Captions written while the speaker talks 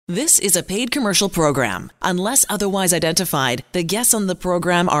This is a paid commercial program. Unless otherwise identified, the guests on the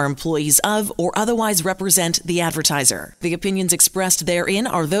program are employees of or otherwise represent the advertiser. The opinions expressed therein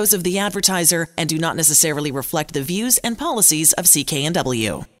are those of the advertiser and do not necessarily reflect the views and policies of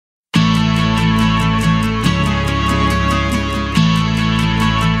CKNW.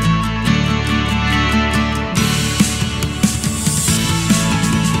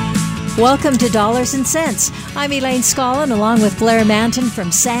 Welcome to Dollars and Cents. I'm Elaine Scollin along with Blair Manton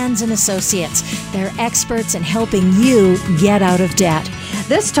from Sands & Associates. They're experts in helping you get out of debt.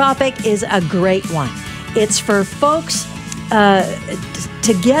 This topic is a great one. It's for folks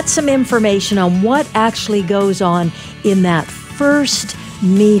to get some information on what actually goes on in that first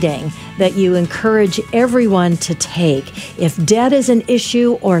meeting that you encourage everyone to take. If debt is an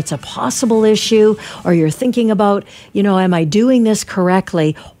issue or it's a possible issue, or you're thinking about, am I doing this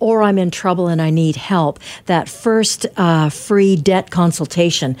correctly, or I'm in trouble and I need help, that first free debt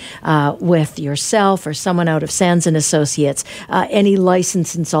consultation with yourself or someone out of Sands & Associates, any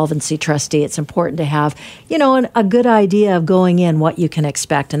licensed insolvency trustee, it's important to have, a good idea of going in, what you can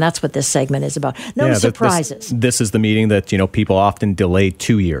expect. And that's what this segment is about. No surprises. This is the meeting that, people often delay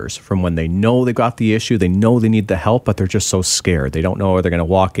 2 years from when they know they've got the issue, they know they need the help, but they're just so scared. They don't know whether they're going to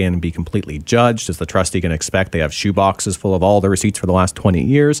walk in and be completely judged. Is the trustee going to expect they have shoe boxes full of all the receipts for the last 20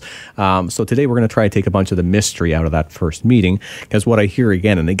 years? So today we're going to try to take a bunch of the mystery out of that first meeting, because what I hear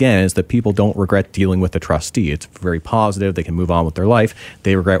again and again is that people don't regret dealing with the trustee. It's very positive. They can move on with their life.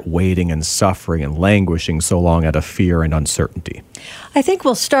 They regret waiting and suffering and languishing so long out of fear and uncertainty. I think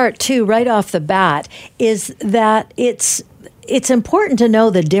we'll start, too, right off the bat, is that it's important to know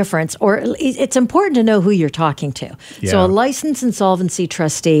the difference, or it's important to know who you're talking to. Yeah. So a licensed insolvency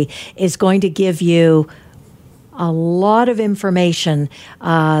trustee is going to give you a lot of information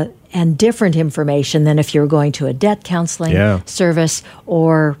and different information than if you're going to a debt counseling service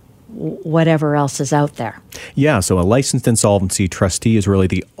or whatever else is out there. Yeah, so a licensed insolvency trustee is really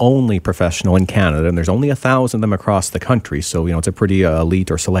the only professional in Canada, and there's only 1,000 of them across the country. So, it's a pretty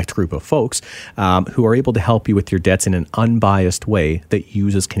elite or select group of folks who are able to help you with your debts in an unbiased way that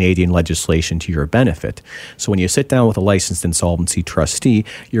uses Canadian legislation to your benefit. So when you sit down with a licensed insolvency trustee,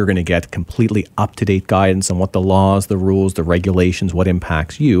 you're going to get completely up-to-date guidance on what the laws, the rules, the regulations, what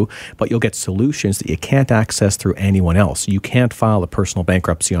impacts you, but you'll get solutions that you can't access through anyone else. You can't file a personal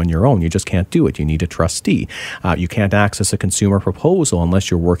bankruptcy on your own. You just can't do it. You need a trustee. You can't access a consumer proposal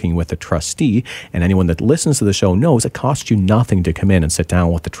unless you're working with a trustee. And anyone that listens to the show knows it costs you nothing to come in and sit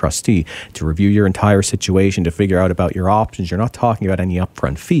down with the trustee to review your entire situation, to figure out about your options. You're not talking about any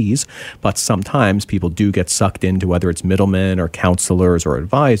upfront fees, but sometimes people do get sucked into whether it's middlemen or counselors or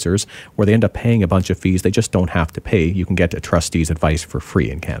advisors where they end up paying a bunch of fees they just don't have to pay. You can get a trustee's advice for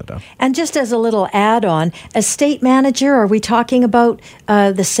free in Canada. And just as a little add-on, estate manager, are we talking about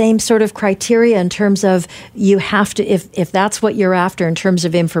the same sort of criteria in terms of you have to, if that's what you're after in terms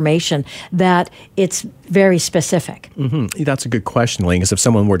of information, that it's very specific? Mm-hmm. That's a good question, Ling, because if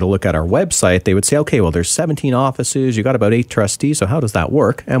someone were to look at our website, they would say, okay, well, there's 17 offices, you got about 8 trustees, so how does that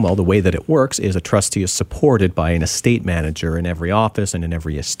work? And well, the way that it works is a trustee is supported by an estate manager in every office and in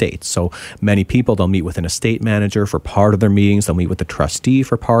every estate. So many people, they'll meet with an estate manager for part of their meetings, they'll meet with the trustee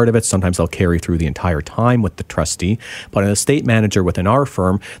for part of it, sometimes they'll carry through the entire time with the trustee. But an estate manager within our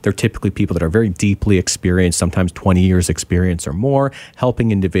firm, they're typically people that are very deeply experienced, sometimes 20 years experience or more,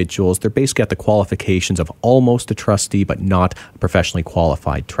 helping individuals. They're basically at the qualifications of almost a trustee, but not a professionally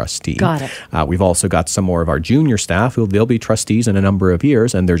qualified trustee. Got it. We've also got some more of our junior staff who they'll be trustees in a number of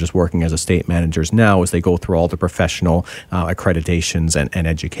years, and they're just working as estate managers now as they go through all the professional accreditations and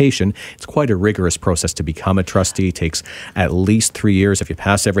education. It's quite a rigorous process to become a trustee. It takes at least 3 years if you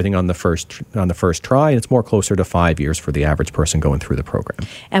pass everything on the first try, and it's more closer to 5 years for the average person going through the program.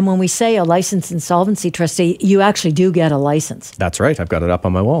 And when we say a licensed insolvency trustee, you actually do get a license. That's right. I've got it up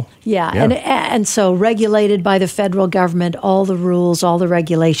on my wall. Yeah. And so regulated by the federal government, all the rules, all the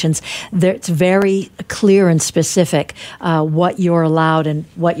regulations, it's very clear and specific what you're allowed and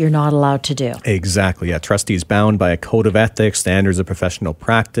what you're not allowed to do. Exactly. Yeah. Trustees bound by a code of ethics, standards of professional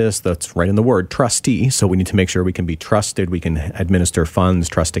practice. That's right in the word, trustee. So we need to make sure we can be trusted. We can administer funds,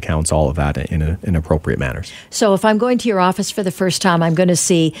 trust accounts, all of that in appropriate manners. So if I'm going to your office for the first time, I'm going to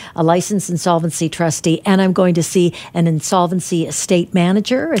see a licensed insolvency trustee and I'm going to see an insolvency estate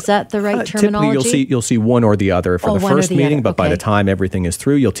manager. Is that the right terminology? Typically, you'll see one or the other for the first meeting, but by the time everything is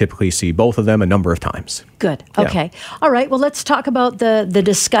through, you'll typically see both of them a number of times. Good. Okay. Yeah. All right. Well, let's talk about the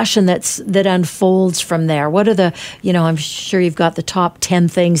discussion that unfolds from there. What are the, I'm sure you've got the top 10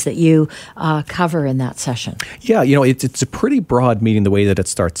 things that you cover in that session. Yeah. It's a pretty broad meeting the way that it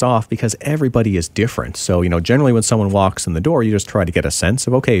starts off because everybody is different. So, generally when someone walks in the door, you just try to get a sense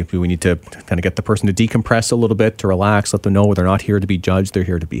of, okay, we need to kind of get the person to decompress a little bit, to relax, let them know they're not here to be judged, they're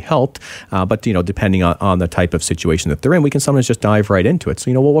here to be helped. But, depending on the type of situation that they're in, we can sometimes just dive right into it.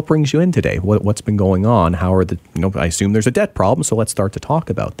 So, what brings you in today? What's been going on? How are I assume there's a debt problem, so let's start to talk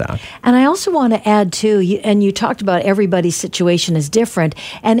about that. And I also want to add, too, and you talked about everybody's situation is different,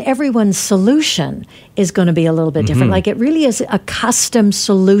 and everyone's solution is going to be a little bit different. Like, it really is a custom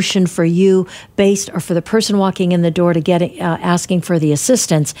solution for you or for the person walking in the door to get asking for the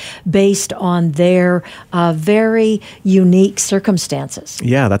assistance based on their very unique circumstances.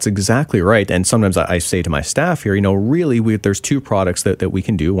 Yeah, that's exactly right. And sometimes I say to my staff here, really, there's two products that we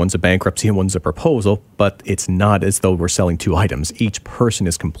can do. One's a bankruptcy and one's a proposal, but it's not as though we're selling two items. Each person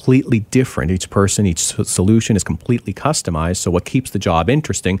is completely different. Each solution is completely customized. So what keeps the job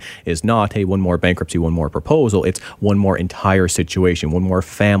interesting is not, hey, one more bankruptcy, one more proposal. It's one more entire situation, one more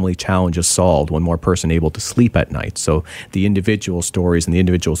family challenges solved, one more person able to sleep at night. So the individual stories and the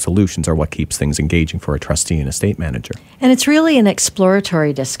individual solutions are what keeps things engaging for a trustee and estate manager. And it's really an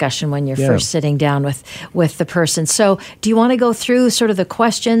exploratory discussion when you're first sitting down with the person. So do you want to go through sort of the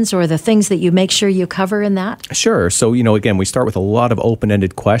questions or the things that you make sure you cover in that? Sure. So, again, we start with a lot of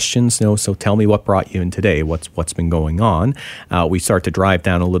open-ended questions. So tell me what brought you in today. What's been going on? We start to drive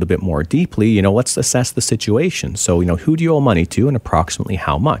down a little bit more deeply. Let's assess the situation. So, who do you owe money to and approximately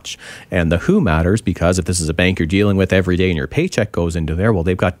how much? And the who matters because if this is a bank you're dealing with every day and your paycheck goes into there, well,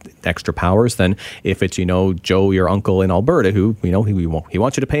 they've got extra powers than if it's, Joe, your uncle in Alberta, who, he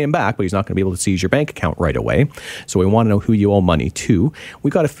wants you to pay him back, but he's not going to be able to seize your bank account right away. So we want to know who you owe money to.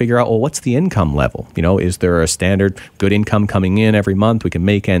 We got to figure out, well, what's the income level? Is there a standard good income coming in every month? We can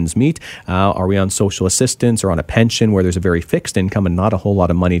make ends meet. Are we on social assistance or on a pension where there's a very fixed income and not a whole lot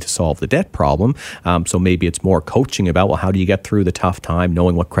of money to solve the debt problem? So maybe it's more coaching about, well, how do you get through the tough time,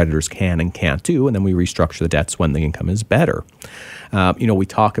 knowing what creditors can and can't do, and then we restructure the debts when the income is better. We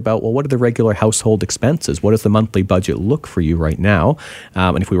talk about, well, what are the regular household expenses? What does the monthly budget look for you right now?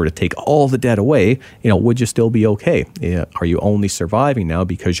 And if we were to take all the debt away, would you still be okay? Are you only surviving now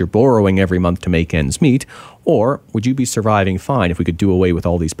because you're borrowing every month to make ends meet? Or would you be surviving fine if we could do away with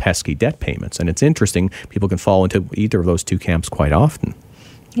all these pesky debt payments? And it's interesting, people can fall into either of those two camps quite often.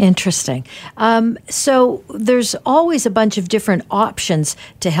 Interesting. So there's always a bunch of different options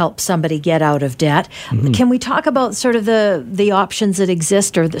to help somebody get out of debt. Can we talk about sort of the options that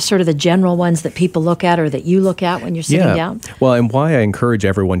exist or sort of the general ones that people look at or that you look at when you're sitting down? Well, and why I encourage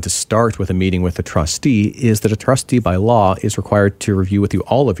everyone to start with a meeting with a trustee is that a trustee by law is required to review with you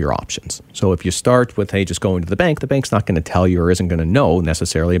all of your options. So if you start with, hey, just going to the bank's not going to tell you or isn't going to know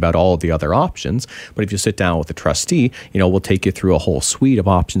necessarily about all of the other options. But if you sit down with a trustee, we'll take you through a whole suite of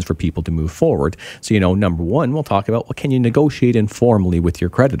options for people to move forward. So, number one, we'll talk about, well, can you negotiate informally with your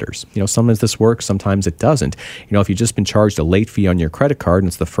creditors? Sometimes this works, sometimes it doesn't. If you've just been charged a late fee on your credit card and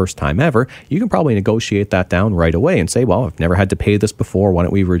it's the first time ever, you can probably negotiate that down right away and say, well, I've never had to pay this before. Why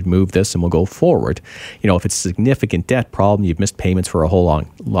don't we remove this and we'll go forward? If it's a significant debt problem, you've missed payments for a whole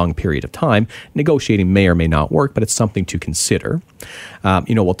long period of time, negotiating may or may not work, but it's something to consider.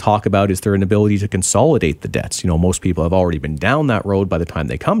 We'll talk about, is there an ability to consolidate the debts? Most people have already been down that road by the time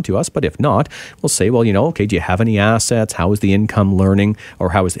they come to us, but if not, we'll say, well, okay, do you have any assets? How is the income learning,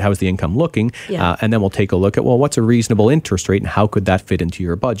 or how is the income looking? And then we'll take a look at, well, what's a reasonable interest rate and how could that fit into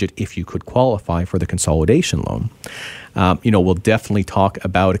your budget if you could qualify for the consolidation loan? We'll definitely talk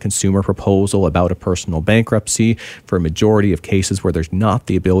about a consumer proposal, about a personal bankruptcy. For a majority of cases where there's not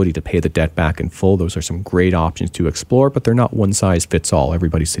the ability to pay the debt back in full, those are some great options to explore, but they're not one size fits all.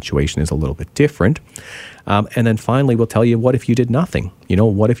 Everybody's situation is a little bit different. And then finally, we'll tell you, what if you did nothing?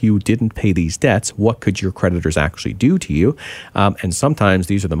 What if you didn't pay these debts? What could your creditors actually do to you? And sometimes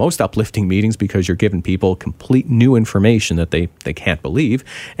these are the most uplifting meetings because you're giving people complete new information that they can't believe.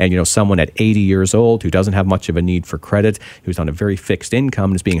 And, someone at 80 years old who doesn't have much of a need for credit, who's on a very fixed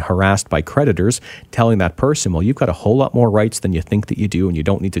income and is being harassed by creditors, telling that person, well, you've got a whole lot more rights than you think that you do, and you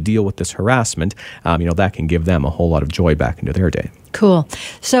don't need to deal with this harassment. That can give them a whole lot of joy back into their day. Cool.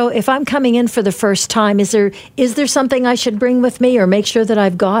 So if I'm coming in for the first time, is there something I should bring with me or make sure that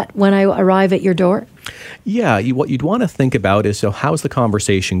I've got when I arrive at your door? Yeah, what you'd want to think about is, so how's the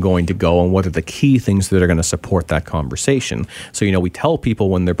conversation going to go and what are the key things that are going to support that conversation? So, we tell people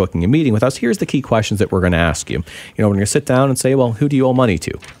when they're booking a meeting with us, here's the key questions that we're going to ask you. We're going to sit down and say, well, who do you owe money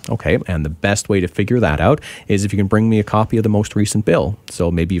to? Okay, and the best way to figure that out is if you can bring me a copy of the most recent bill. So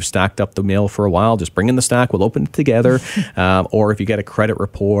maybe you've stacked up the mail for a while, just bring in the stack, we'll open it together. Or if you get a credit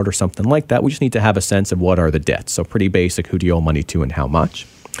report or something like that, we just need to have a sense of what are the debts. So pretty basic, who do you owe money to and how much?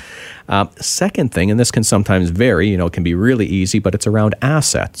 Second thing, and this can sometimes vary, it can be really easy, but it's around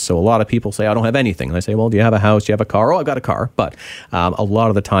assets. So a lot of people say, I don't have anything. And I say, well, do you have a house? Do you have a car? Oh, I've got a car. But a lot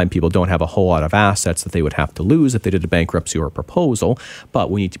of the time, people don't have a whole lot of assets that they would have to lose if they did a bankruptcy or a proposal.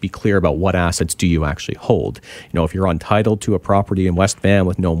 But we need to be clear about what assets do you actually hold. If you're entitled to a property in West Van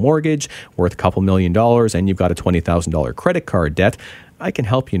with no mortgage, worth a couple $1 million, and you've got a $20,000 credit card debt, I can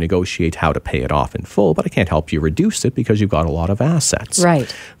help you negotiate how to pay it off in full, but I can't help you reduce it because you've got a lot of assets.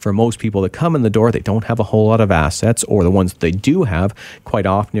 Right. For most people that come in the door, they don't have a whole lot of assets, or the ones that they do have, quite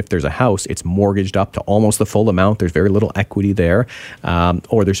often if there's a house, it's mortgaged up to almost the full amount. There's very little equity there,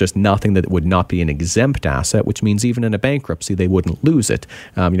 or there's just nothing that would not be an exempt asset, which means even in a bankruptcy, they wouldn't lose it.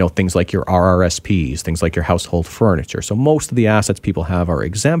 Things like your RRSPs, things like your household furniture. So most of the assets people have are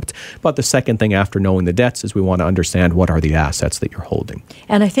exempt, but the second thing after knowing the debts is we want to understand what are the assets that you're holding.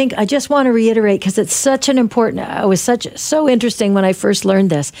 And I think I just want to reiterate, because it's such an important, it was so interesting when I first learned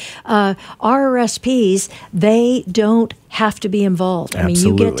this. RRSPs, they don't have to be involved. I mean,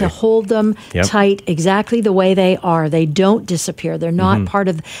 you get to hold them tight exactly the way they are. They don't disappear. They're not part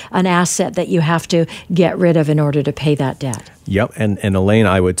of an asset that you have to get rid of in order to pay that debt. Yep. And Elaine,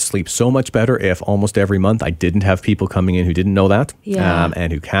 I would sleep so much better if almost every month I didn't have people coming in who didn't know that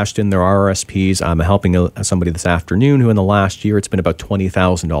and who cashed in their RRSPs. I'm helping somebody this afternoon who in the last year, it's been about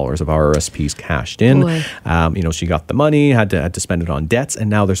 $20,000 of RRSPs cashed in. She got the money, had to spend it on debts, and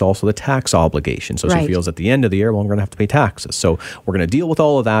now there's also the tax obligation. So she feels at the end of the year, well, I'm going to have to pay taxes. So we're going to deal with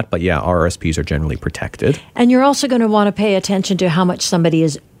all of that. But RRSPs are generally protected. And you're also going to want to pay attention to how much somebody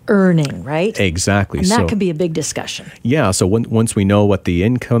is earning, right? Exactly. And that can be a big discussion. Yeah. So once we know what the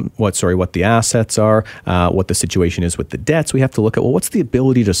what the assets are, what the situation is with the debts, we have to look at, well, what's the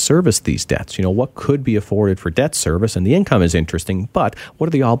ability to service these debts? What could be afforded for debt service? And the income is interesting, but what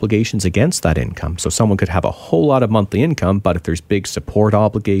are the obligations against that income? So someone could have a whole lot of monthly income, but if there's big support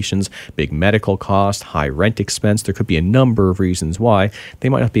obligations, big medical costs, high rent expense, there could be a number of reasons why they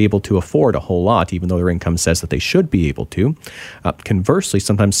might not be able to afford a whole lot, even though their income says that they should be able to. Conversely,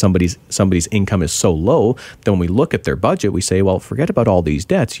 sometimes somebody's income is so low that when we look at their budget, we say, well, forget about all these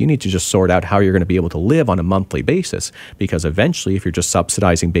debts. You need to just sort out how you're going to be able to live on a monthly basis, because eventually, if you're just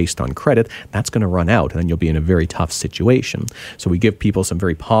subsidizing based on credit, that's going to run out, and then you'll be in a very tough situation. So we give people some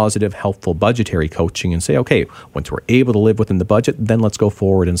very positive, helpful budgetary coaching and say, okay, once we're able to live within the budget, then let's go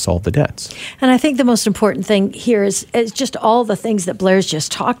forward and solve the debts. And I think the most important thing here is just all the things that Blair's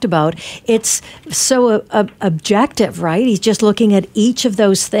just talked about. It's so objective, right? He's just looking at each of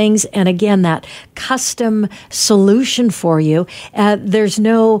those things, and again, that custom solution for you. There's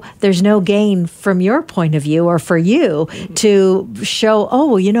no gain from your point of view or for you to show, oh,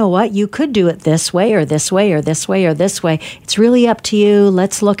 well, you know what, you could do it this way or this way or this way or this way. It's really up to you.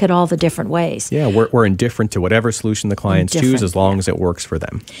 Let's look at all the different ways. Yeah, we're indifferent to whatever solution the clients choose, as long as it works for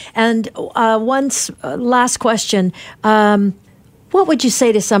them. And last question, what would you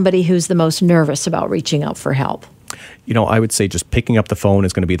say to somebody who's the most nervous about reaching out for help? I would say just picking up the phone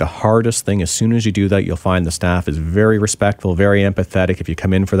is going to be the hardest thing. As soon as you do that, you'll find the staff is very respectful, very empathetic. If you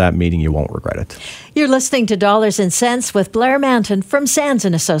come in for that meeting, you won't regret it. You're listening to Dollars and Cents with Blair Manton from Sands &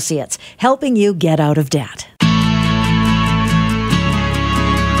 Associates, helping you get out of debt.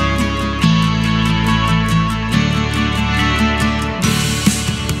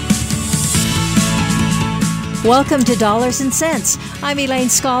 Welcome to Dollars and Cents. I'm Elaine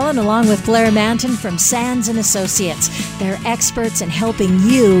Scollin, along with Blair Manton from Sands & Associates. They're experts in helping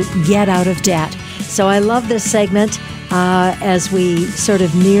you get out of debt. So I love this segment as we sort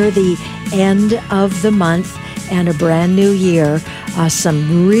of near the end of the month and a brand new year.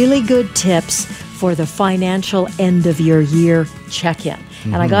 Some really good tips for the financial end of your year check-in.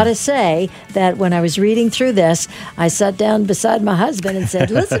 And I got to say that when I was reading through this, I sat down beside my husband and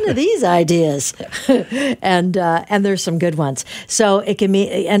said, listen to these ideas. and there's some good ones. So it can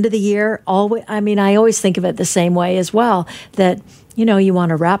be end of the year. I always think of it the same way as well, that you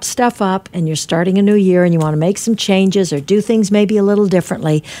want to wrap stuff up and you're starting a new year and you want to make some changes or do things maybe a little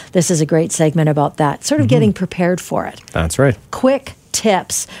differently. This is a great segment about that, sort of getting prepared for it. That's right. Quick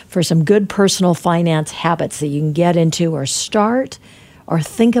tips for some good personal finance habits that you can get into or start or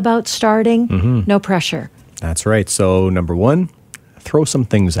think about starting. No pressure. That's right. So number one, throw some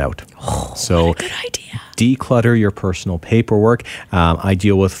things out. What a good idea. declutter your personal paperwork. I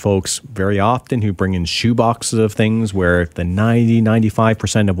deal with folks very often who bring in shoe boxes of things where the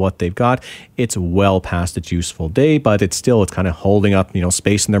 95% of what they've got, it's well past its useful day, but it's kind of holding up,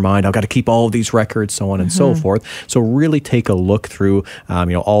 space in their mind. I've got to keep all of these records, so on and so forth. So really take a look through,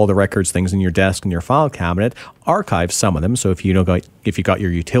 all the records, things in your desk and your file cabinet. Archive some of them. So if you got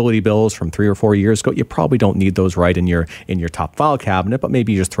your utility bills from 3 or 4 years ago, you probably don't need those right in your top file cabinet, but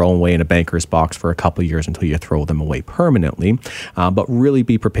maybe you just throw them away in a banker's box for a couple of years until you throw them away permanently. But really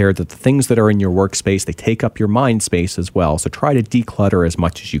be prepared that the things that are in your workspace, they take up your mind space as well. So try to declutter as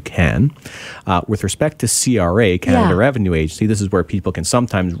much as you can. With respect to CRA, Canada Revenue Agency, this is where people can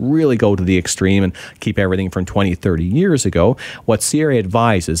sometimes really go to the extreme and keep everything from 20, 30 years ago. What CRA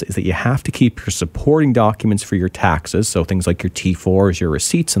advises is that you have to keep your supporting documents for your taxes, so things like your T4s, your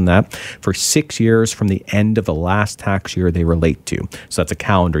receipts and that, for 6 years from the end of the last tax year they relate to. So that's a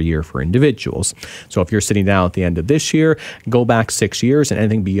calendar year for individuals. So if you're sitting down at the end of this year, go back 6 years, and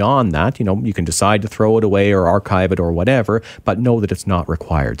anything beyond that, you can decide to throw it away or archive it or whatever, but know that it's not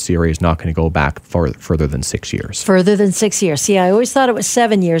required. CRA is not going to go back further than 6 years. Further than 6 years. See, I always thought it was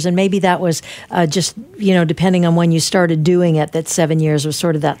 7 years, and maybe that was just, depending on when you started doing it, that 7 years was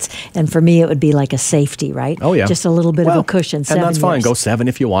sort of that. And for me, it would be like a safety, right? Oh, yeah. Just a little bit of a cushion, 7 years. And that's fine. Go 7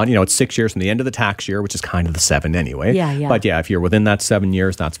 if you want. It's 6 years from the end of the tax year, which is kind of the 7 anyway. Yeah. But if you're within that 7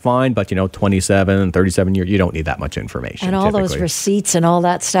 years, that's fine. But, 27, 37 years, you don't need that much information. And all those receipts and all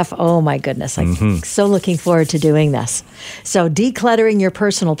that stuff. Oh, my goodness. I'm so looking forward to doing this. So decluttering your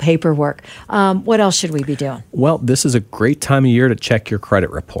personal paperwork. What else should we be doing? Well, this is a great time of year to check your credit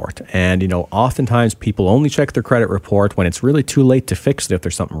report. And, oftentimes people only check their credit report when it's really too late to fix it if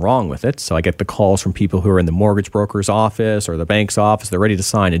there's something wrong with it. So I get the calls from people who are in the mortgage broker's office or the bank's office. They're ready to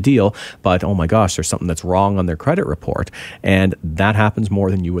sign a deal, but oh my gosh, there's something that's wrong on their credit report. And that happens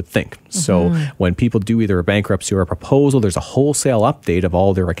more than you would think. So when people do either a bankruptcy or a proposal, there's a wholesale update of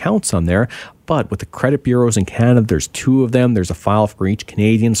all their accounts on there. But with the credit bureaus in Canada, there's 2 of them. There's a file for each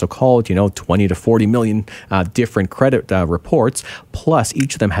Canadian. So call it, 20 to 40 million different credit reports. Plus,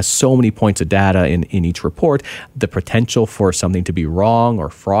 each of them has so many points of data in each report. The potential for something to be wrong or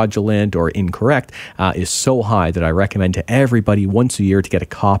fraudulent or incorrect is so high that I recommend to everybody once a year to get a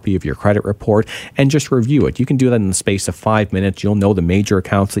copy of your credit report and just review it. You can do that in the space of 5 minutes. You'll know the major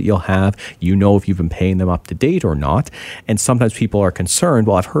accounts that you'll have. If you've been paying them up to date or not. And sometimes people are concerned,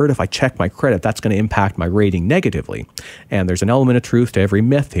 well, I've heard if I check my credit, that's going to impact my rating negatively. And there's an element of truth to every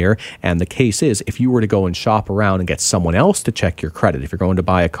myth here. And the case is, if you were to go and shop around and get someone else to check your credit, if you're going to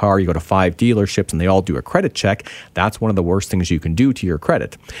buy a car, you go to 5 dealerships and they all do a credit check, that's one of the worst things you can do to your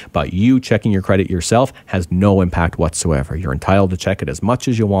credit. But you checking your credit yourself has no impact whatsoever. You're entitled to check it as much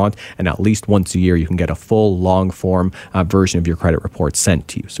as you want, and at least once a year you can get a full long form version of your credit report sent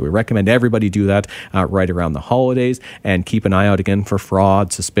to you. So we recommend everybody do that right around the holidays, and keep an eye out again for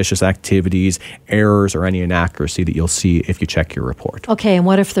fraud, suspicious activities, errors, or any inaccuracy that you'll see if you check your report. Okay, and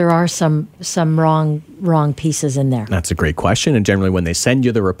what if there are some wrong pieces in there? That's a great question. And generally when they send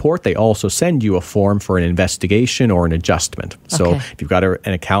you the report, they also send you a form for an investigation or an adjustment. So if you've got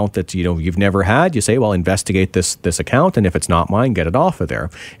an account that you've never had, you say, well, investigate this account, and if it's not mine, get it off of there.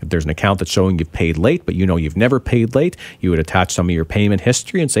 If there's an account that's showing you've paid late, but you've never paid late, you would attach some of your payment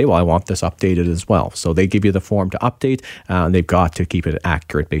history and say, well, I want this updated as well. So they give you the form to update, and they've got to keep it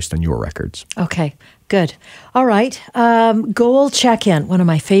accurate based on your records. Okay. Good. All right. Goal check-in. One of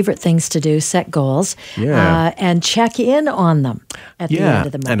my favorite things to do, set goals and check in on them at the end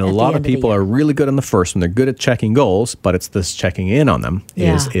of the month. And a lot of people are really good on the first one. They're good at checking goals, but it's this checking in on them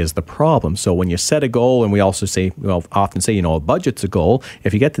is the problem. So when you set a goal, and we also often say, a budget's a goal.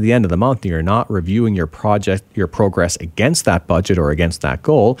 If you get to the end of the month and you're not reviewing your progress against that budget or against that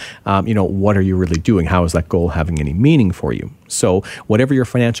goal, what are you really doing? How is that goal having any meaning for you? So whatever your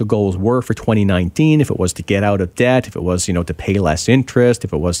financial goals were for 2019, if it was to get out of debt, if it was, to pay less interest,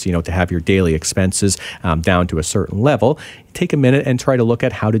 if it was, to have your daily expenses down to a certain level, take a minute and try to look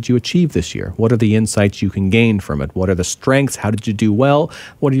at how did you achieve this year? What are the insights you can gain from it? What are the strengths? How did you do well?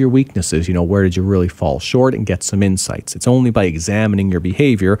 What are your weaknesses? Where did you really fall short? And get some insights. It's only by examining your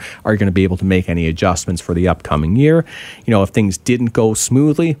behavior are you going to be able to make any adjustments for the upcoming year. If things didn't go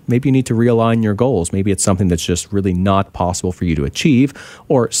smoothly, maybe you need to realign your goals. Maybe it's something that's just really not possible for for you to achieve.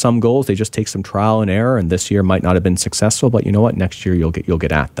 Or some goals, they just take some trial and error, and this year might not have been successful, but you know what? Next year you'll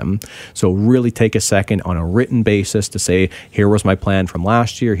get at them. So really take a second on a written basis to say, here was my plan from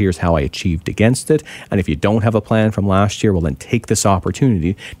last year, here's how I achieved against it. And if you don't have a plan from last year, well, then take this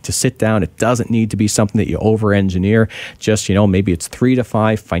opportunity to sit down. It doesn't need to be something that you over-engineer. Just, maybe it's 3 to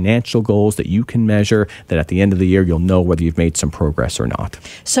 5 financial goals that you can measure, that at the end of the year, you'll know whether you've made some progress or not.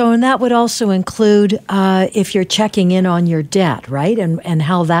 So, and that would also include if you're checking in on your debt, right? And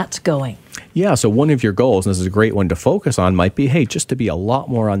how that's going. Yeah, so one of your goals, and this is a great one to focus on, might be, hey, just to be a lot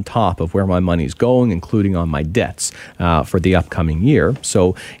more on top of where my money's going, including on my debts for the upcoming year.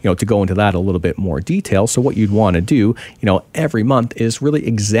 So, to go into that a little bit more detail, so what you'd want to do, every month is really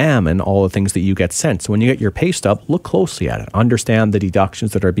examine all the things that you get sent. So when you get your pay stub, look closely at it. Understand the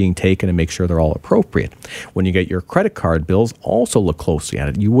deductions that are being taken and make sure they're all appropriate. When you get your credit card bills, also look closely at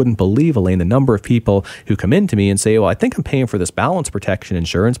it. You wouldn't believe, Elaine, the number of people who come into me and say, well, I think I'm paying for this balance protection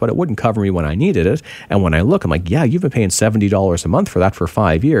insurance, but it wouldn't cover me when I needed it. And when I look, I'm like, yeah, you've been paying $70 a month for that for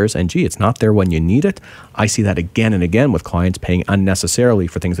 5 years. And gee, it's not there when you need it. I see that again and again with clients paying unnecessarily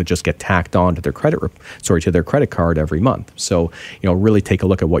for things that just get tacked on to their to their credit card every month. So, really take a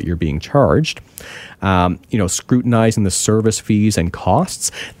look at what you're being charged. Scrutinizing the service fees and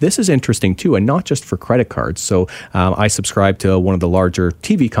costs. This is interesting too, and not just for credit cards. So I subscribe to one of the larger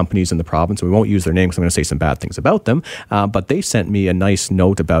TV companies in the province. We won't use their name because I'm going to say some bad things about them. But they sent me a nice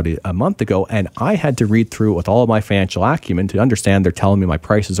note about a month ago, and I had to read through it with all of my financial acumen to understand they're telling me my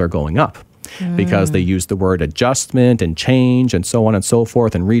prices are going up. Because they use the word adjustment and change and so on and so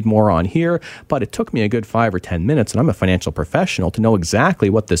forth, and read more on here. But it took me a good 5 or 10 minutes, and I'm a financial professional, to know exactly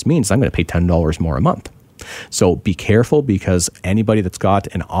what this means. I'm going to pay $10 more a month. So be careful, because anybody that's got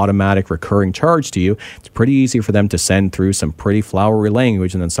an automatic recurring charge to you, it's pretty easy for them to send through some pretty flowery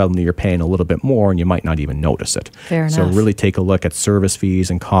language, and then suddenly you're paying a little bit more and you might not even notice it. Fair enough. So really take a look at service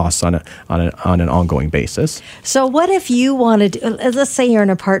fees and costs on an ongoing basis. So what if you want to, let's say you're in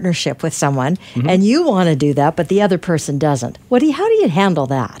a partnership with someone and you want to do that, but the other person doesn't. How do you handle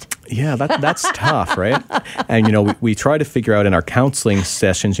that? Yeah, that's tough, right? And, we try to figure out in our counseling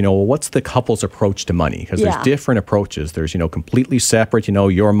sessions, what's the couple's approach to money? Because there's different approaches. There's, completely separate,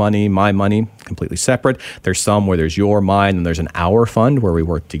 your money, my money, completely separate. There's some where there's your, mine, and there's an our fund where we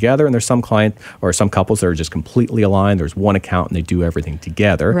work together. And there's some some couples that are just completely aligned. There's one account and they do everything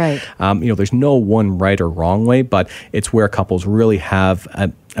together. Right. There's no one right or wrong way, but it's where couples really have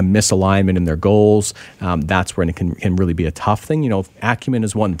a misalignment in their goals. That's when it can really be a tough thing. Acumen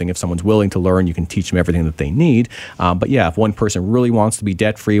is one thing. If someone's willing to learn, you can teach them everything that they need. But yeah, if one person really wants to be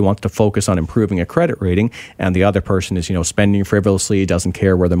debt-free, wants to focus on improving a credit rating, and the other person is, spending frivolously, doesn't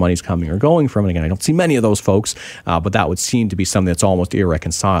care where their money's coming or going from. And again, I don't see many of those folks, but that would seem to be something that's almost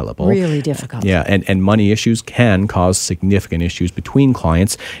irreconcilable. Really difficult. Yeah, and money issues can cause significant issues between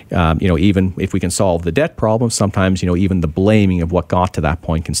clients. Even if we can solve the debt problem, sometimes, even the blaming of what got to that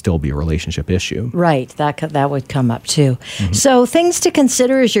point can still be a relationship issue. Right. That would come up too. So things to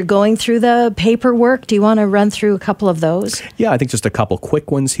consider as you're going through the paperwork. Do you want to run through a couple of those? Yeah, I think just a couple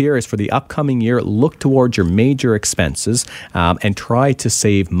quick ones here is for the upcoming year, look towards your major expenses and try to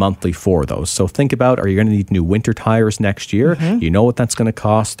save monthly for those. So think about, are you going to need new winter tires next year? You know what that's going to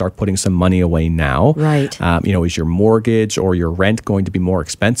cost. Start putting some money away now. Right. Is your mortgage or your rent going to be more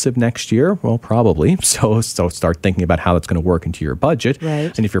expensive next year? Well, probably. So start thinking about how that's going to work into your budget.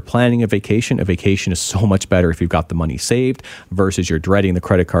 Right. And if you're planning a vacation is so much better if you've got the money saved versus you're dreading the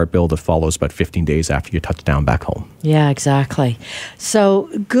credit card bill that follows about 15 days after you touch down back home. Yeah, exactly. So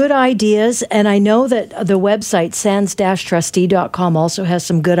good ideas. And I know that the website sands-trustee.com also has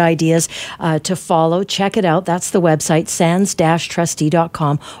some good ideas to follow. Check it out. That's the website,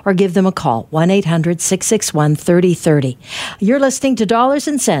 sands-trustee.com, or give them a call, 1-800-661-3030. You're listening to Dollars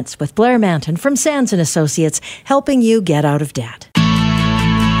and Cents with Blair Manton from Sands & Associates, helping you get out of debt.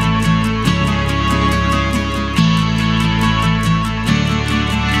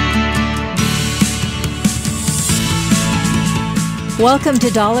 Welcome to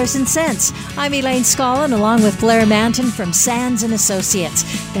Dollars and Cents. I'm Elaine Scollin, along with Blair Manton from Sands & Associates.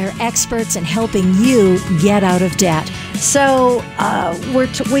 They're experts in helping you get out of debt. So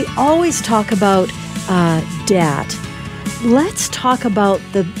we always talk about debt. Let's talk about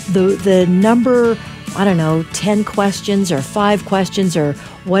the number, 10 questions or 5 questions or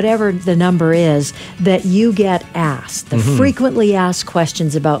whatever the number is that you get asked, the frequently asked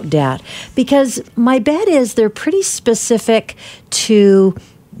questions about debt. Because my bet is they're pretty specific to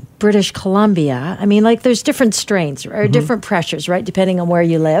British Columbia, I mean, like there's different strains or different pressures, right, depending on where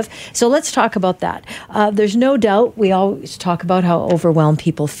you live. So let's talk about that. There's no doubt we always talk about how overwhelmed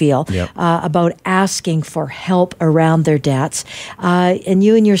people feel about asking for help around their debts. And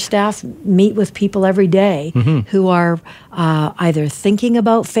you and your staff meet with people every day who are either thinking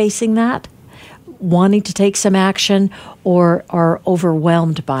about facing that, wanting to take some action, or are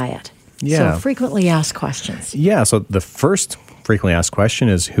overwhelmed by it. Yeah. So frequently asked questions. Yeah. So the first frequently asked question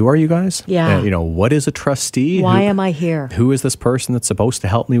is, who are you guys? Yeah. What is a trustee? Why am I here? Who is this person that's supposed to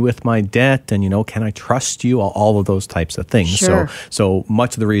help me with my debt? And, can I trust you? All of those types of things. Sure. So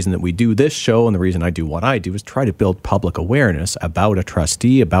much of the reason that we do this show and the reason I do what I do is try to build public awareness about a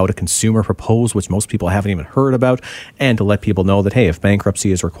trustee, about a consumer proposal, which most people haven't even heard about, and to let people know that, hey, if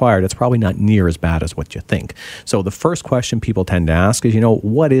bankruptcy is required, it's probably not near as bad as what you think. So the first question people tend to ask is,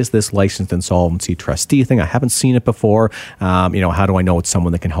 what is this licensed insolvency trustee thing? I haven't seen it before. How do I know it's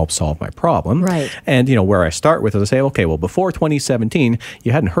someone that can help solve my problem? Right. And, where I start with is I say, okay, well, before 2017,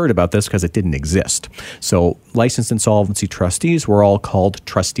 you hadn't heard about this because it didn't exist. So licensed insolvency trustees were all called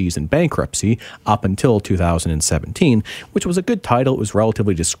trustees in bankruptcy up until 2017, which was a good title. It was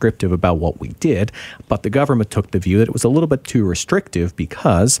relatively descriptive about what we did, but the government took the view that it was a little bit too restrictive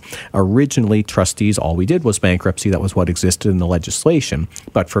because originally trustees, all we did was bankruptcy. That was what existed in the legislation.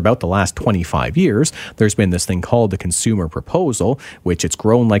 But for about the last 25 years, there's been this thing called the consumer proposal, which it's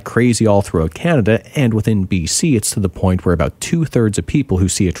grown like crazy all throughout Canada, and within BC, it's to the point where about 2/3 of people who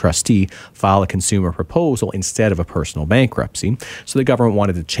see a trustee file a consumer proposal instead of a personal bankruptcy. So the government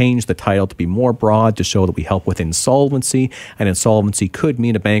wanted to change the title to be more broad to show that we help with insolvency, and insolvency could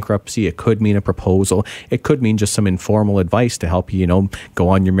mean a bankruptcy, it could mean a proposal, it could mean just some informal advice to help you, go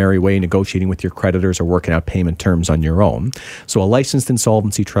on your merry way negotiating with your creditors or working out payment terms on your own. So a licensed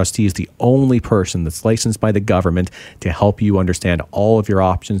insolvency trustee is the only person that's licensed by the government to help you understand all of your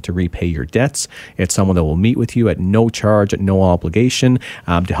options to repay your debts. It's someone that will meet with you at no charge, at no obligation,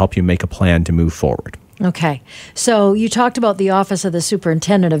 to help you make a plan to move forward. Okay. So you talked about the Office of the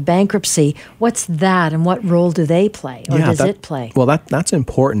Superintendent of Bankruptcy. What's that, and what role do they play, or does it play? Well, that's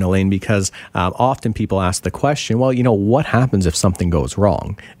important, Elaine, because often people ask the question, well, what happens if something goes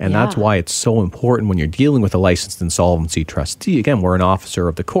wrong? And that's why it's so important when you're dealing with a licensed insolvency trustee. Again, we're an officer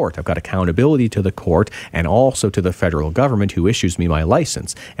of the court. I've got accountability to the court and also to the federal government who issues me my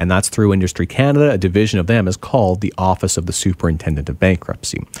license. And that's through Industry Canada. A division of them is called the Office of the Superintendent of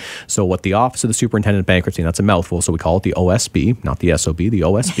Bankruptcy. So what the Office of the Superintendent of Bankruptcy, and that's a mouthful, so we call it the OSB, not the SOB, the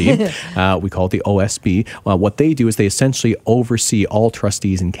OSB. We call it the OSB. What they do is they essentially oversee all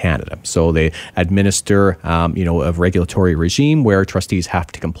trustees in Canada. So they administer, a regulatory regime where trustees have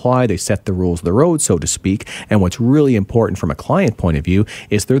to comply. They set the rules of the road, so to speak. And what's really important from a client point of view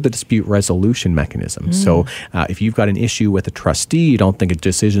is they're the dispute resolution mechanism. So if you've got an issue with a trustee, you don't think a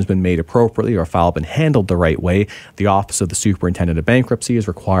decision's been made appropriately or a file been handled the right way, the Office of the Superintendent of Bankruptcy is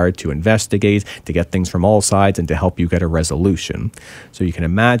required to investigate, to get things from all sides, and to help you get a resolution. So you can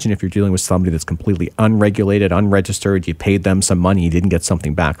imagine if you're dealing with somebody that's completely unregulated, unregistered, you paid them some money, you didn't get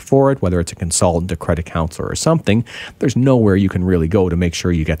something back for it, whether it's a consultant, a credit counselor, or something, there's nowhere you can really go to make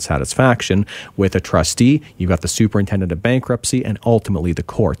sure you get satisfaction. With a trustee, you've got the Superintendent of Bankruptcy and ultimately the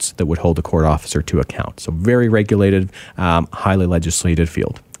courts that would hold the court officer to account. So very regulated, highly legislated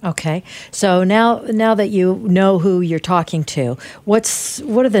field. Okay. So now that you know who you're talking to, what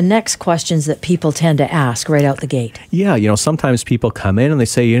are the next questions that people tend to ask right out the gate? Yeah, sometimes people come in and they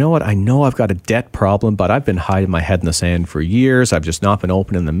say, I know I've got a debt problem, but I've been hiding my head in the sand for years. I've just not been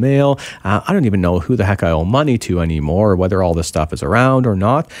opening the mail. I don't even know who the heck I owe money to anymore, or whether all this stuff is around or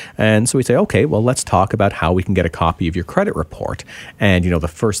not. And so we say, okay, well, let's talk about how we can get a copy of your credit report. And, the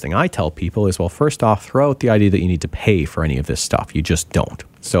first thing I tell people is, well, first off, throw out the idea that you need to pay for any of this stuff. You just don't.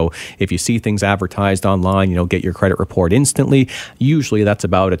 So if you see things advertised online, get your credit report instantly. Usually that's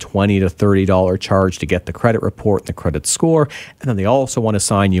about a $20 to $30 charge to get the credit report and the credit score. And then they also want to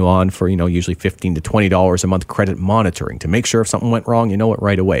sign you on for, usually $15 to $20 a month credit monitoring to make sure if something went wrong, you know it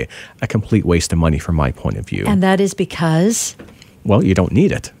right away. A complete waste of money from my point of view. And that is because? Well, you don't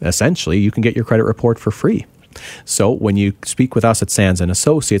need it. Essentially, you can get your credit report for free. So when you speak with us at Sands &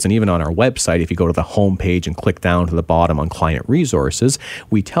 Associates, and even on our website, if you go to the home page and click down to the bottom on client resources,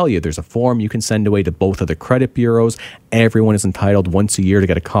 we tell you there's a form you can send away to both of the credit bureaus. Everyone is entitled once a year to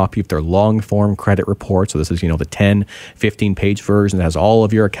get a copy of their long form credit report. So this is, the 10, 15-page version that has all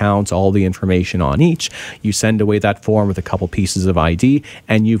of your accounts, all the information on each. You send away that form with a couple pieces of ID,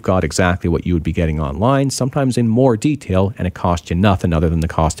 and you've got exactly what you would be getting online, sometimes in more detail, and it costs you nothing other than the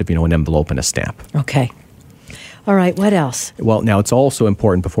cost of, an envelope and a stamp. Okay. All right, what else? Well, now it's also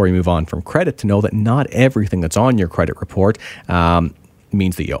important before you move on from credit to know that not everything that's on your credit report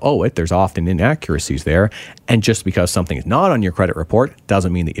means that you owe it. There's often inaccuracies there. And just because something is not on your credit report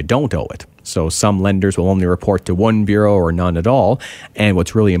doesn't mean that you don't owe it. So some lenders will only report to one bureau or none at all. And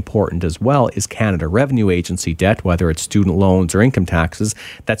what's really important as well is Canada Revenue Agency debt, whether it's student loans or income taxes,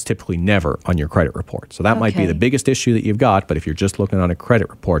 that's typically never on your credit report. So that might be the biggest issue that you've got, but if you're just looking on a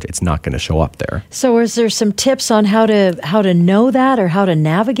credit report, it's not going to show up there. So is there some tips on how to know that or how to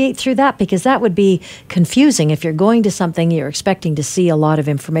navigate through that? Because that would be confusing. If you're going to something, you're expecting to see a lot of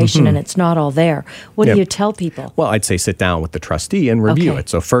information and it's not all there. What do you tell people? Well, I'd say sit down with the trustee and review it.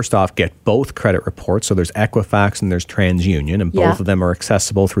 So first off, get both credit reports. So there's Equifax and there's TransUnion, and both of them are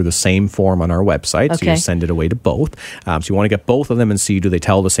accessible through the same form on our website. So you send it away to both. So you want to get both of them and see, do they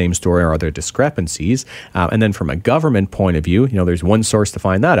tell the same story or are there discrepancies? And then from a government point of view, there's one source to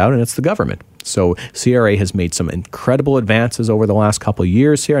find that out, and it's the government. So CRA has made some incredible advances over the last couple of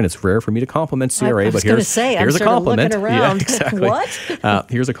years here, and it's rare for me to compliment CRA, but here's a compliment. Yeah, exactly. What?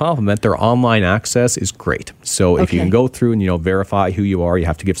 Here's a compliment. Their online access is great. So if you can go through and verify who you are, you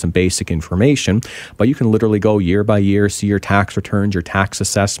have to give some basic information, but you can literally go year by year, see your tax returns, your tax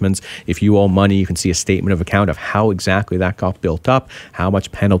assessments. If you owe money, you can see a statement of account of how exactly that got built up, how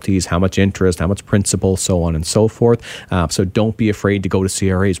much penalties, how much interest, how much principal, so on and so forth. So don't be afraid to go to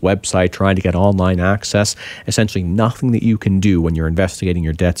CRA's website trying to get online access. Essentially nothing that you can do when you're investigating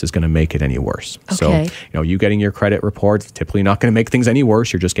your debts is going to make it any worse. So, you getting your credit report is typically not going to make things any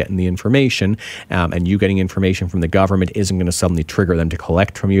worse. You're just getting the information, and you getting information from the government isn't going to suddenly trigger them to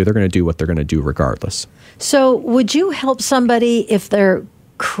collect from you. They're going to do what they're going to do regardless. So would you help somebody if their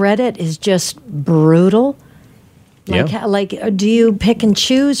credit is just brutal? Like, do you pick and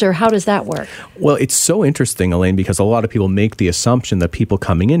choose, or how does that work? Well, it's so interesting, Elaine, because a lot of people make the assumption that people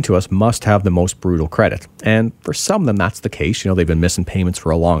coming into us must have the most brutal credit. And for some of them, that's the case. They've been missing payments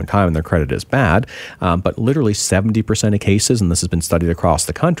for a long time and their credit is bad. But literally 70% of cases, and this has been studied across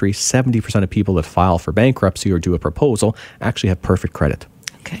the country, 70% of people that file for bankruptcy or do a proposal actually have perfect credit.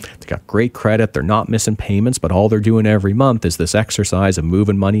 They've got great credit. They're not missing payments, but all they're doing every month is this exercise of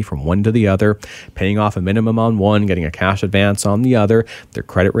moving money from one to the other, paying off a minimum on one, getting a cash advance on the other. Their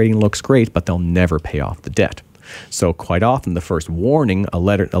credit rating looks great, but they'll never pay off the debt. So quite often, the first warning a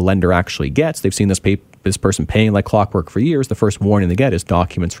lender actually gets, they've seen this person paying like clockwork for years, the first warning they get is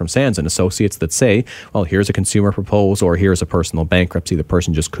documents from Sands and Associates that say, well, here's a consumer proposal or here's a personal bankruptcy. The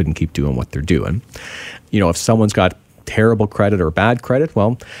person just couldn't keep doing what they're doing. If someone's got terrible credit or bad credit,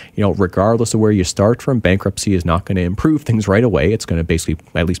 well, regardless of where you start from, bankruptcy is not going to improve things right away. It's going to basically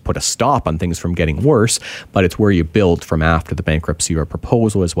at least put a stop on things from getting worse, but it's where you build from after the bankruptcy or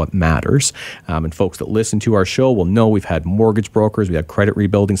proposal is what matters. And folks that listen to our show will know we've had mortgage brokers, we had credit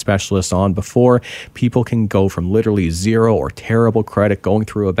rebuilding specialists on before. People can go from literally zero or terrible credit going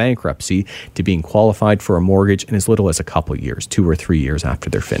through a bankruptcy to being qualified for a mortgage in as little as a couple of years, 2 or 3 years after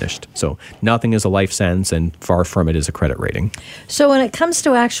they're finished. So nothing is a life sentence, and far from it is a credit rating. So when it comes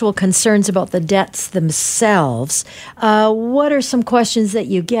to actual concerns about the debts themselves, what are some questions that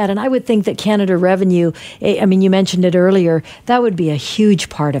you get? And I would think that Canada Revenue, you mentioned it earlier, that would be a huge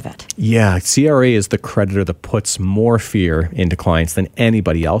part of it. Yeah, CRA is the creditor that puts more fear into clients than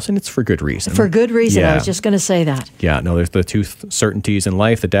anybody else, and it's for good reason. For good reason, I was just going to say that. Yeah, no, there's the two certainties in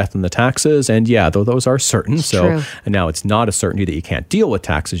life, the death and the taxes, and those are certain. True. And now it's not a certainty that you can't deal with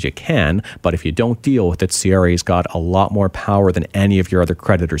taxes, you can, but if you don't deal with it, CRA's got a lot more power than any of your other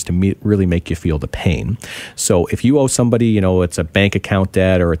creditors to really make you feel the pain. So if you owe somebody, it's a bank account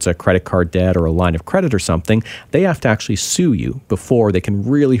debt or it's a credit card debt or a line of credit or something, they have to actually sue you before they can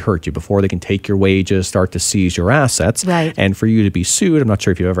really hurt you, before they can take your wages, start to seize your assets. Right. And for you to be sued, I'm not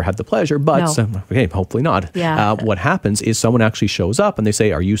sure if you've ever had the pleasure, but hopefully not. Yeah. What happens is someone actually shows up and they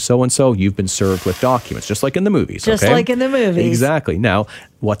say, are you so-and-so? You've been served with documents, just like in the movies. Just like in the movies. Exactly. Now,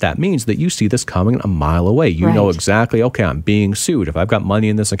 what that means is that you see this coming a mile away. You know exactly, okay, I'm being sued. If I've got money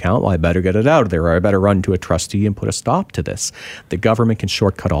in this account, well, I better get it out of there, or I better run to a trustee and put a stop to this. The government can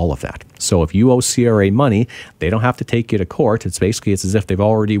shortcut all of that. So if you owe CRA money, they don't have to take you to court. It's as if they've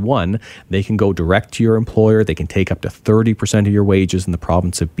already won. They can go direct to your employer. They can take up to 30% of your wages in the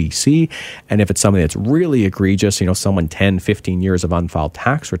province of BC. And if it's something that's really egregious, someone 10, 15 years of unfiled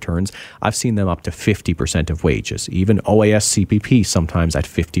tax returns, I've seen them up to 50% of wages. Even OAS CPP sometimes at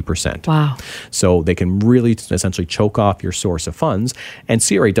 50%. Wow. So they can really essentially choke off your source of funds. And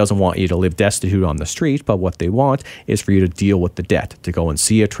CRA doesn't want you to live destitute on the street, but what they want is for you to deal with the debt, to go and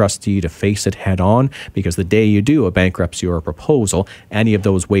see a trustee, to face it head on, because the day you do a bankruptcy or a proposal, any of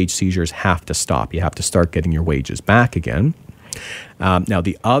those wage seizures have to stop. You have to start getting your wages back again. Now,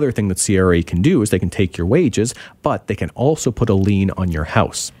 the other thing that CRA can do is they can take your wages, but they can also put a lien on your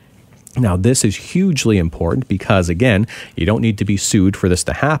house. Now, this is hugely important because, again, you don't need to be sued for this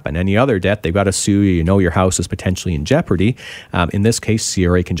to happen. Any other debt, they've got to sue you. You know your house is potentially in jeopardy. In this case,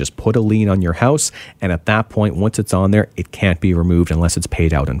 CRA can just put a lien on your house, and at that point, once it's on there, it can't be removed unless it's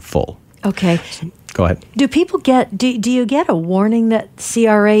paid out in full. Okay. Go ahead. Do people get, do you get a warning that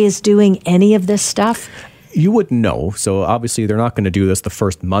CRA is doing any of this stuff? You wouldn't know. So obviously they're not going to do this the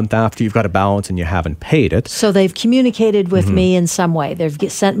first month after you've got a balance and you haven't paid it. So they've communicated with me in some way.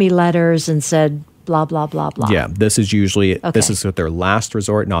 They've sent me letters and said, blah, blah, blah, blah. Yeah, this is usually, this is their last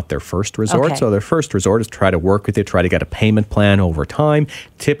resort, not their first resort. Okay. So their first resort is try to work with you, try to get a payment plan over time.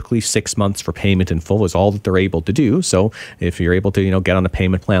 Typically 6 months for payment in full is all that they're able to do. So if you're able to, get on a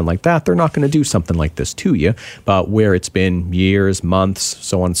payment plan like that, they're not going to do something like this to you. But where it's been years, months,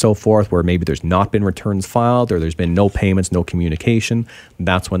 so on and so forth, where maybe there's not been returns filed or there's been no payments, no communication,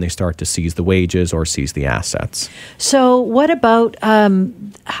 that's when they start to seize the wages or seize the assets. So what about,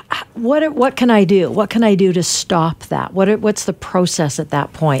 what can I do? What can I do to stop that? What's the process at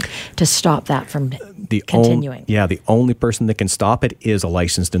that point to stop that from continuing? The only person that can stop it is a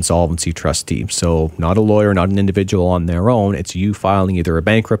licensed insolvency trustee. So not a lawyer, not an individual on their own. It's you filing either a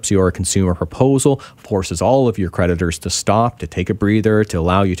bankruptcy or a consumer proposal, forces all of your creditors to stop, to take a breather, to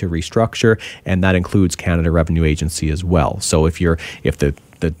allow you to restructure, and that includes Canada Revenue Agency as well. So if the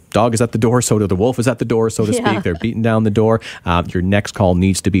dog is at the door, so the wolf is at the door, so to speak. They're beating down the door. Your next call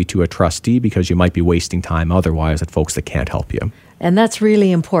needs to be to a trustee because you might be wasting time otherwise at folks that can't help you. And that's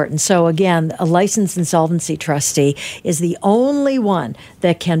really important. So again, a licensed insolvency trustee is the only one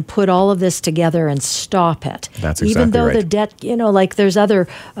that can put all of this together and stop it. That's exactly Even though right. the debt, like there's other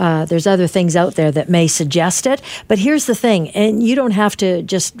things out there that may suggest it. But here's the thing, and you don't have to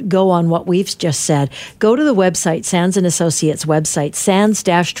just go on what we've just said. Go to the website, Sands & Associates website,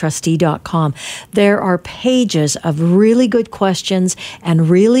 sands-trustee.com. There are pages of really good questions and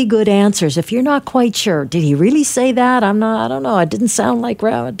really good answers. If you're not quite sure, did he really say that? I don't know. It didn't sound like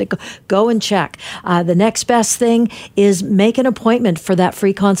go and check. The next best thing is make an appointment for that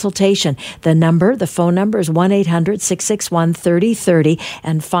free consultation. The phone number is 1-800-661-3030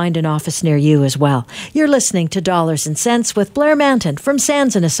 and find an office near you as well. You're listening to Dollars and Cents with Blair Manton from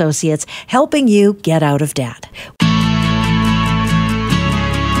Sands & Associates, helping you get out of debt.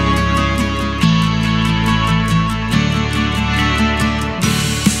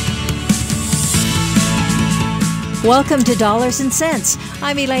 Welcome to Dollars and Cents.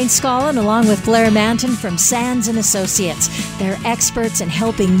 I'm Elaine Scollin, along with Blair Manton from Sands & Associates. They're experts in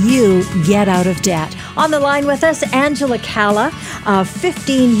helping you get out of debt. On the line with us, Angela Calla, a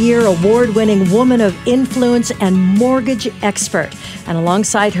 15-year award-winning woman of influence and mortgage expert. And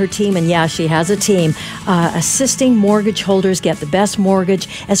alongside her team, and she has a team, assisting mortgage holders get the best mortgage,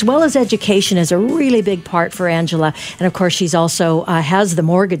 as well as education is a really big part for Angela. And of course, she's also has the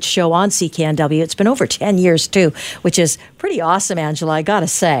mortgage show on CKNW. It's been over 10 years too, which is pretty awesome, Angela, I gotta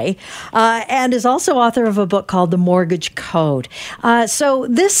say, and is also author of a book called The Mortgage Code. So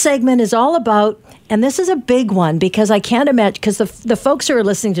this segment is all about, and this is a big one because I can't imagine, because the folks who are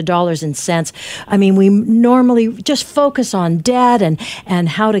listening to Dollars and Cents, we normally just focus on debt and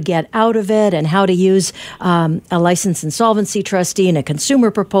how to get out of it and how to use a licensed insolvency trustee and a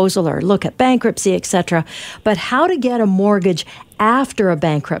consumer proposal or look at bankruptcy, etc. But how to get a mortgage after a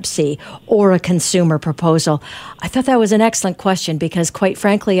bankruptcy or a consumer proposal? I thought that was an excellent question because, quite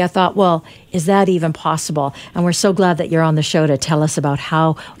frankly, I thought, well, is that even possible? And we're so glad that you're on the show to tell us about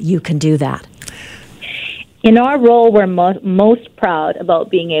how you can do that. In our role, we're most proud about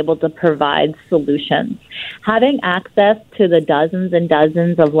being able to provide solutions. Having access to the dozens and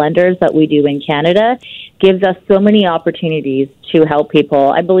dozens of lenders that we do in Canada gives us so many opportunities to help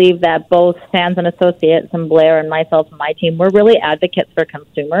people. I believe that both Sands & Associates and Blair and myself and my team, we're really advocates for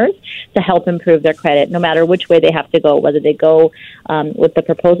consumers to help improve their credit, no matter which way they have to go, whether they go with the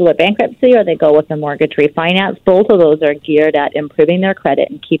proposal at bankruptcy or they go with the mortgage refinance. Both of those are geared at improving their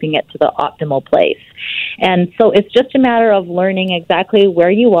credit and keeping it to the optimal place. And so it's just a matter of learning exactly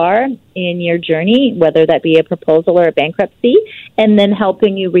where you are in your journey, whether that be a proposal or a bankruptcy, and then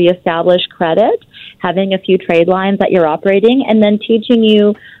helping you reestablish credit, having a few trade lines that you're operating, and then teaching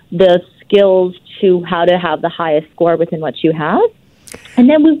you the skills to how to have the highest score within what you have. And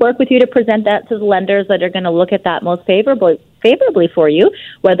then we work with you to present that to the lenders that are going to look at that most favorably for you,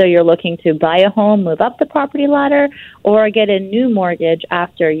 whether you're looking to buy a home, move up the property ladder, or get a new mortgage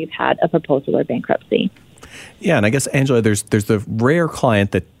after you've had a proposal or bankruptcy. Yeah, and I guess, Angela, there's the rare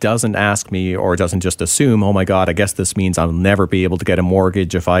client that doesn't ask me or doesn't just assume, oh my God, I guess this means I'll never be able to get a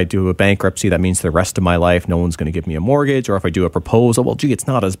mortgage. If I do a bankruptcy, that means the rest of my life no one's going to give me a mortgage. Or if I do a proposal, well, gee, it's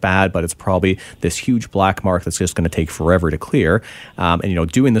not as bad, but it's probably this huge black mark that's just going to take forever to clear.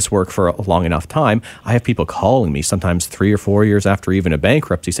 And doing this work for a long enough time, I have people calling me sometimes 3 or 4 years after even a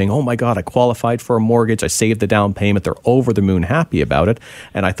bankruptcy saying, oh my God, I qualified for a mortgage. I saved the down payment. They're over the moon happy about it.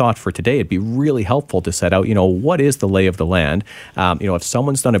 And I thought for today, it'd be really helpful to set out, what is the lay of the land? If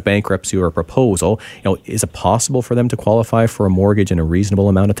someone's done a bankruptcy or a proposal, is it possible for them to qualify for a mortgage in a reasonable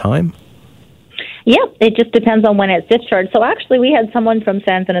amount of time? Yeah, it just depends on when it's discharged. So actually, we had someone from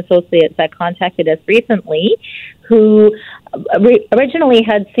Sands & Associates that contacted us recently who originally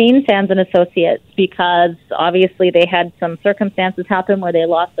had seen Sands & Associates because obviously they had some circumstances happen where they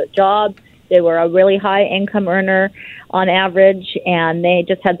lost their job. They were a really high income earner on average, and they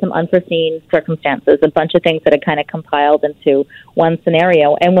just had some unforeseen circumstances, a bunch of things that had kind of compiled into one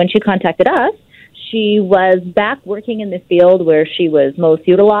scenario. And when she contacted us, she was back working in the field where she was most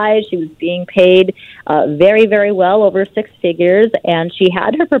utilized. She was being paid very, very well, over 6 figures, and she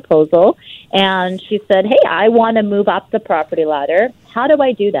had her proposal, and she said, hey, I want to move up the property ladder. How do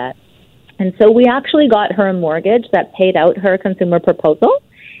I do that? And so we actually got her a mortgage that paid out her consumer proposal.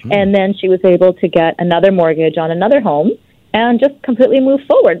 And then she was able to get another mortgage on another home and just completely move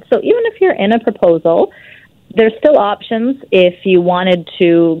forward. So even if you're in a proposal, there's still options if you wanted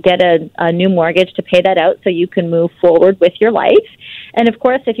to get a new mortgage to pay that out so you can move forward with your life. And of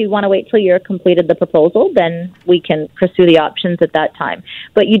course, if you want to wait till you're completed the proposal, then we can pursue the options at that time.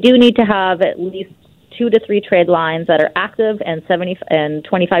 But you do need to have at least 2 to 3 trade lines that are active and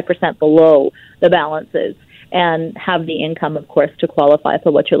 25% below the balances, and have the income, of course, to qualify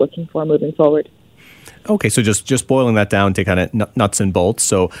for what you're looking for moving forward. Okay, so just boiling that down to kind of nuts and bolts.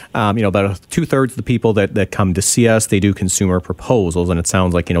 So, about 2/3 of the people that come to see us, they do consumer proposals. And it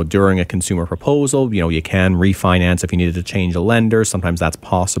sounds like, during a consumer proposal, you can refinance if you needed to change a lender. Sometimes that's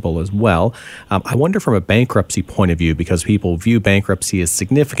possible as well. I wonder from a bankruptcy point of view, because people view bankruptcy as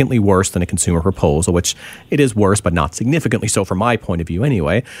significantly worse than a consumer proposal, which it is worse, but not significantly so from my point of view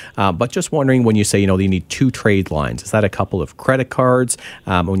anyway. But just wondering, when you say, you need 2 trade lines, is that a couple of credit cards?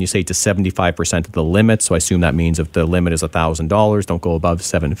 When you say to 75% of the limit, so I assume that means if the limit is $1,000, don't go above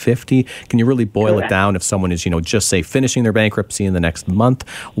 $750. Can you really boil it down? If someone is, just say finishing their bankruptcy in the next month,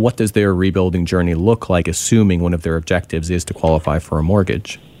 what does their rebuilding journey look like, assuming one of their objectives is to qualify for a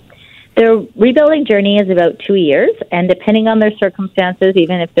mortgage? Their rebuilding journey is about 2 years, and depending on their circumstances,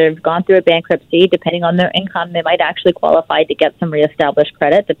 even if they've gone through a bankruptcy, depending on their income, they might actually qualify to get some reestablished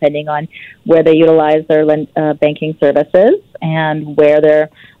credit, depending on where they utilize their banking services and where they're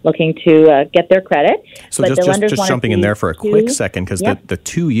looking to get their credit. So but just jumping in there for a quick second, because the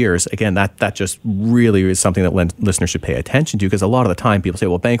 2 years, again, that just really is something that listeners should pay attention to, because a lot of the time people say,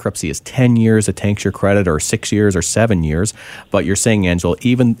 well, bankruptcy is 10 years, it tanks your credit, or 6 years or 7 years. But you're saying, Angela,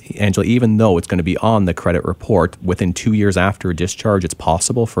 even though it's going to be on the credit report, within 2 years after discharge, it's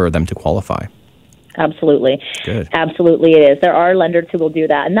possible for them to qualify. Absolutely. Good. Absolutely it is. There are lenders who will do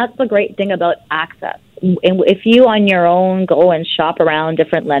that. And that's the great thing about access. And if you on your own go and shop around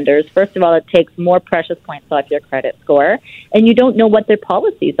different lenders, first of all, it takes more precious points off your credit score, and you don't know what their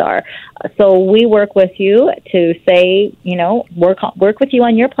policies are. So we work with you to say, work with you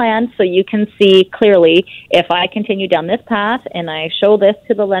on your plan so you can see clearly, if I continue down this path and I show this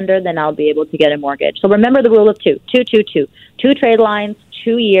to the lender, then I'll be able to get a mortgage. So remember the rule of 2, 2, 2, 2. 2 trade lines,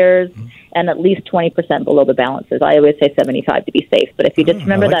 2 years, and at least 20% below the balances. I always say 75 to be safe. But if you just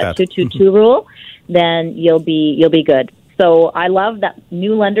remember that 2-2-2 rule, then you'll be good. So I love that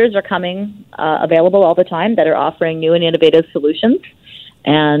new lenders are coming available all the time that are offering new and innovative solutions.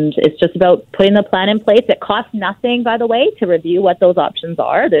 And it's just about putting the plan in place. It costs nothing, by the way, to review what those options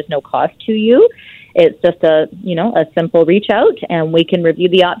are. There's no cost to you. It's just a simple reach out, and we can review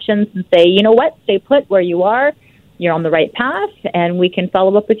the options and say, you know what, stay put where you are. You're on the right path, and we can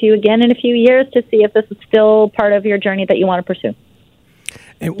follow up with you again in a few years to see if this is still part of your journey that you want to pursue.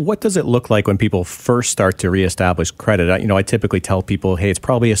 And what does it look like when people first start to reestablish credit? I typically tell people, hey, it's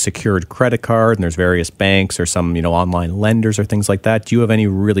probably a secured credit card, and there's various banks or some, online lenders or things like that. Do you have any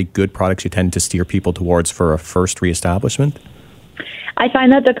really good products you tend to steer people towards for a first reestablishment? I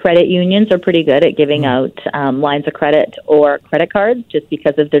find that the credit unions are pretty good at giving out lines of credit or credit cards just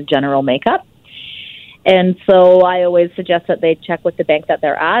because of their general makeup. And so I always suggest that they check with the bank that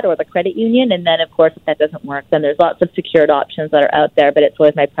they're at or the credit union. And then, of course, if that doesn't work, then there's lots of secured options that are out there. But it's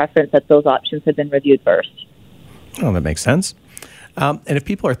always my preference that those options have been reviewed first. Oh, that makes sense. And if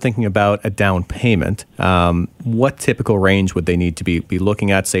people are thinking about a down payment, what typical range would they need to be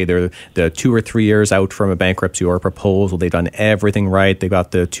looking at? Say they're the 2 or 3 years out from a bankruptcy or a proposal. They've done everything right. They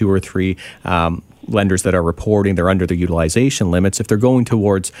got the 2 or 3 lenders that are reporting they're under the utilization limits. If they're going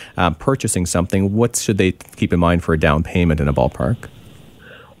towards purchasing something, what should they keep in mind for a down payment in a ballpark?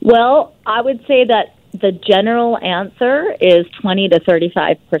 Well, I would say that the general answer is 20 to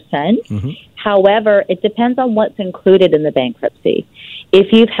 35%. Mm-hmm. However, it depends on what's included in the bankruptcy.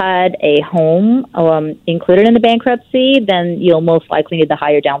 If you've had a home included in the bankruptcy, then you'll most likely need the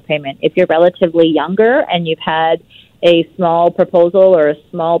higher down payment. If you're relatively younger and you've had a small proposal or a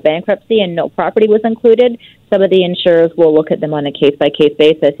small bankruptcy and no property was included, some of the insurers will look at them on a case-by-case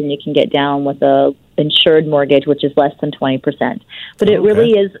basis, and you can get down with a insured mortgage, which is less than 20%. But it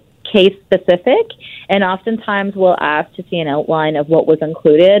really is case-specific, and oftentimes we'll ask to see an outline of what was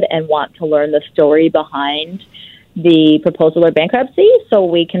included and want to learn the story behind the proposal or bankruptcy, so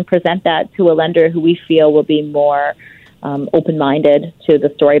we can present that to a lender who we feel will be more open-minded to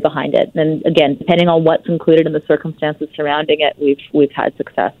the story behind it. And again, depending on what's included in the circumstances surrounding it, we've had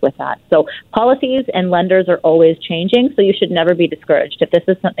success with that. So policies and lenders are always changing, so you should never be discouraged. If this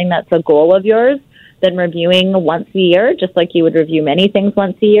is something that's a goal of yours, then reviewing once a year, just like you would review many things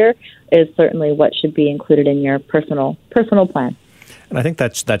once a year, is certainly what should be included in your personal plan. And I think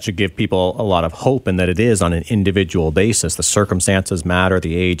that should give people a lot of hope in that it is on an individual basis. The circumstances matter,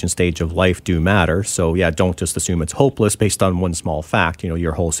 the age and stage of life do matter. So yeah, don't just assume it's hopeless based on one small fact.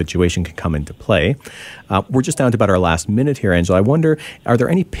 Your whole situation can come into play. We're just down to about our last minute here, Angela. I wonder, are there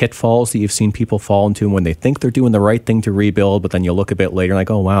any pitfalls that you've seen people fall into when they think they're doing the right thing to rebuild, but then you look a bit later and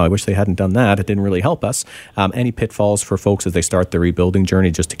like, oh wow, I wish they hadn't done that. It didn't really help us. Any pitfalls for folks as they start the rebuilding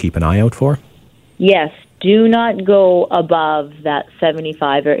journey just to keep an eye out for? Yes. Do not go above that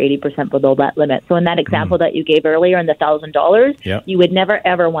 75 or 80% below that limit. So in that example that you gave earlier in the $1,000, you would never,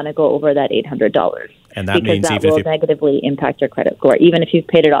 ever want to go over that $800. And that because means that will negatively impact your credit score, even if you've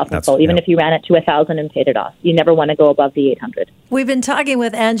paid it off in full, even if you ran it to 1,000 and paid it off. You never want to go above the 800. We've been talking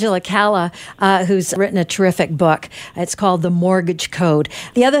with Angela Calla, who's written a terrific book. It's called The Mortgage Code.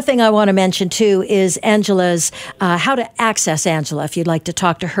 The other thing I want to mention, too, is Angela's, how to access Angela if you'd like to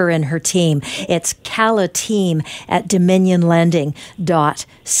talk to her and her team. It's CallaTeam at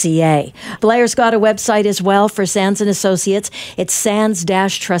DominionLending.ca. Blair's got a website as well for Sands & Associates. It's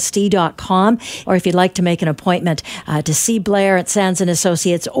sands-trustee.com. Or if you'd like to make an appointment to see Blair at Sands &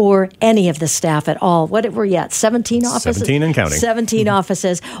 Associates or any of the staff at all. What were you at? 17 offices? 17 and counting. 17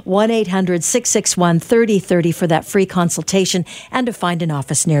 offices. 1-800-661-3030 for that free consultation and to find an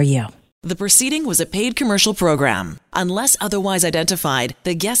office near you. The proceeding was a paid commercial program. Unless otherwise identified,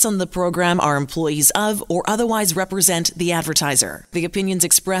 the guests on the program are employees of or otherwise represent the advertiser. The opinions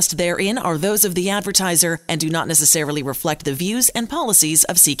expressed therein are those of the advertiser and do not necessarily reflect the views and policies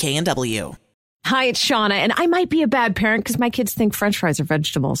of CKNW. Hi, it's Shauna, and I might be a bad parent because my kids think French fries are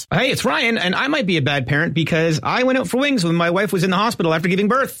vegetables. Hey, it's Ryan, and I might be a bad parent because I went out for wings when my wife was in the hospital after giving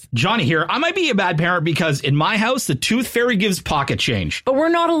birth. Johnny here. I might be a bad parent because in my house, the tooth fairy gives pocket change. But we're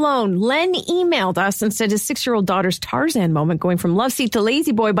not alone. Len emailed us and said his 6-year-old daughter's Tarzan moment going from love seat to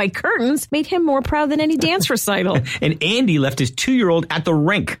lazy boy by curtains made him more proud than any dance recital. And Andy left his 2-year-old at the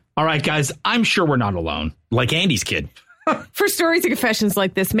rink. All right, guys, I'm sure we're not alone. Like Andy's kid. For stories and confessions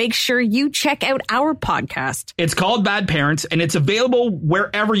like this, make sure you check out our podcast. It's called Bad Parents, and it's available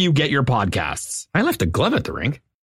wherever you get your podcasts. I left a glove at the rink.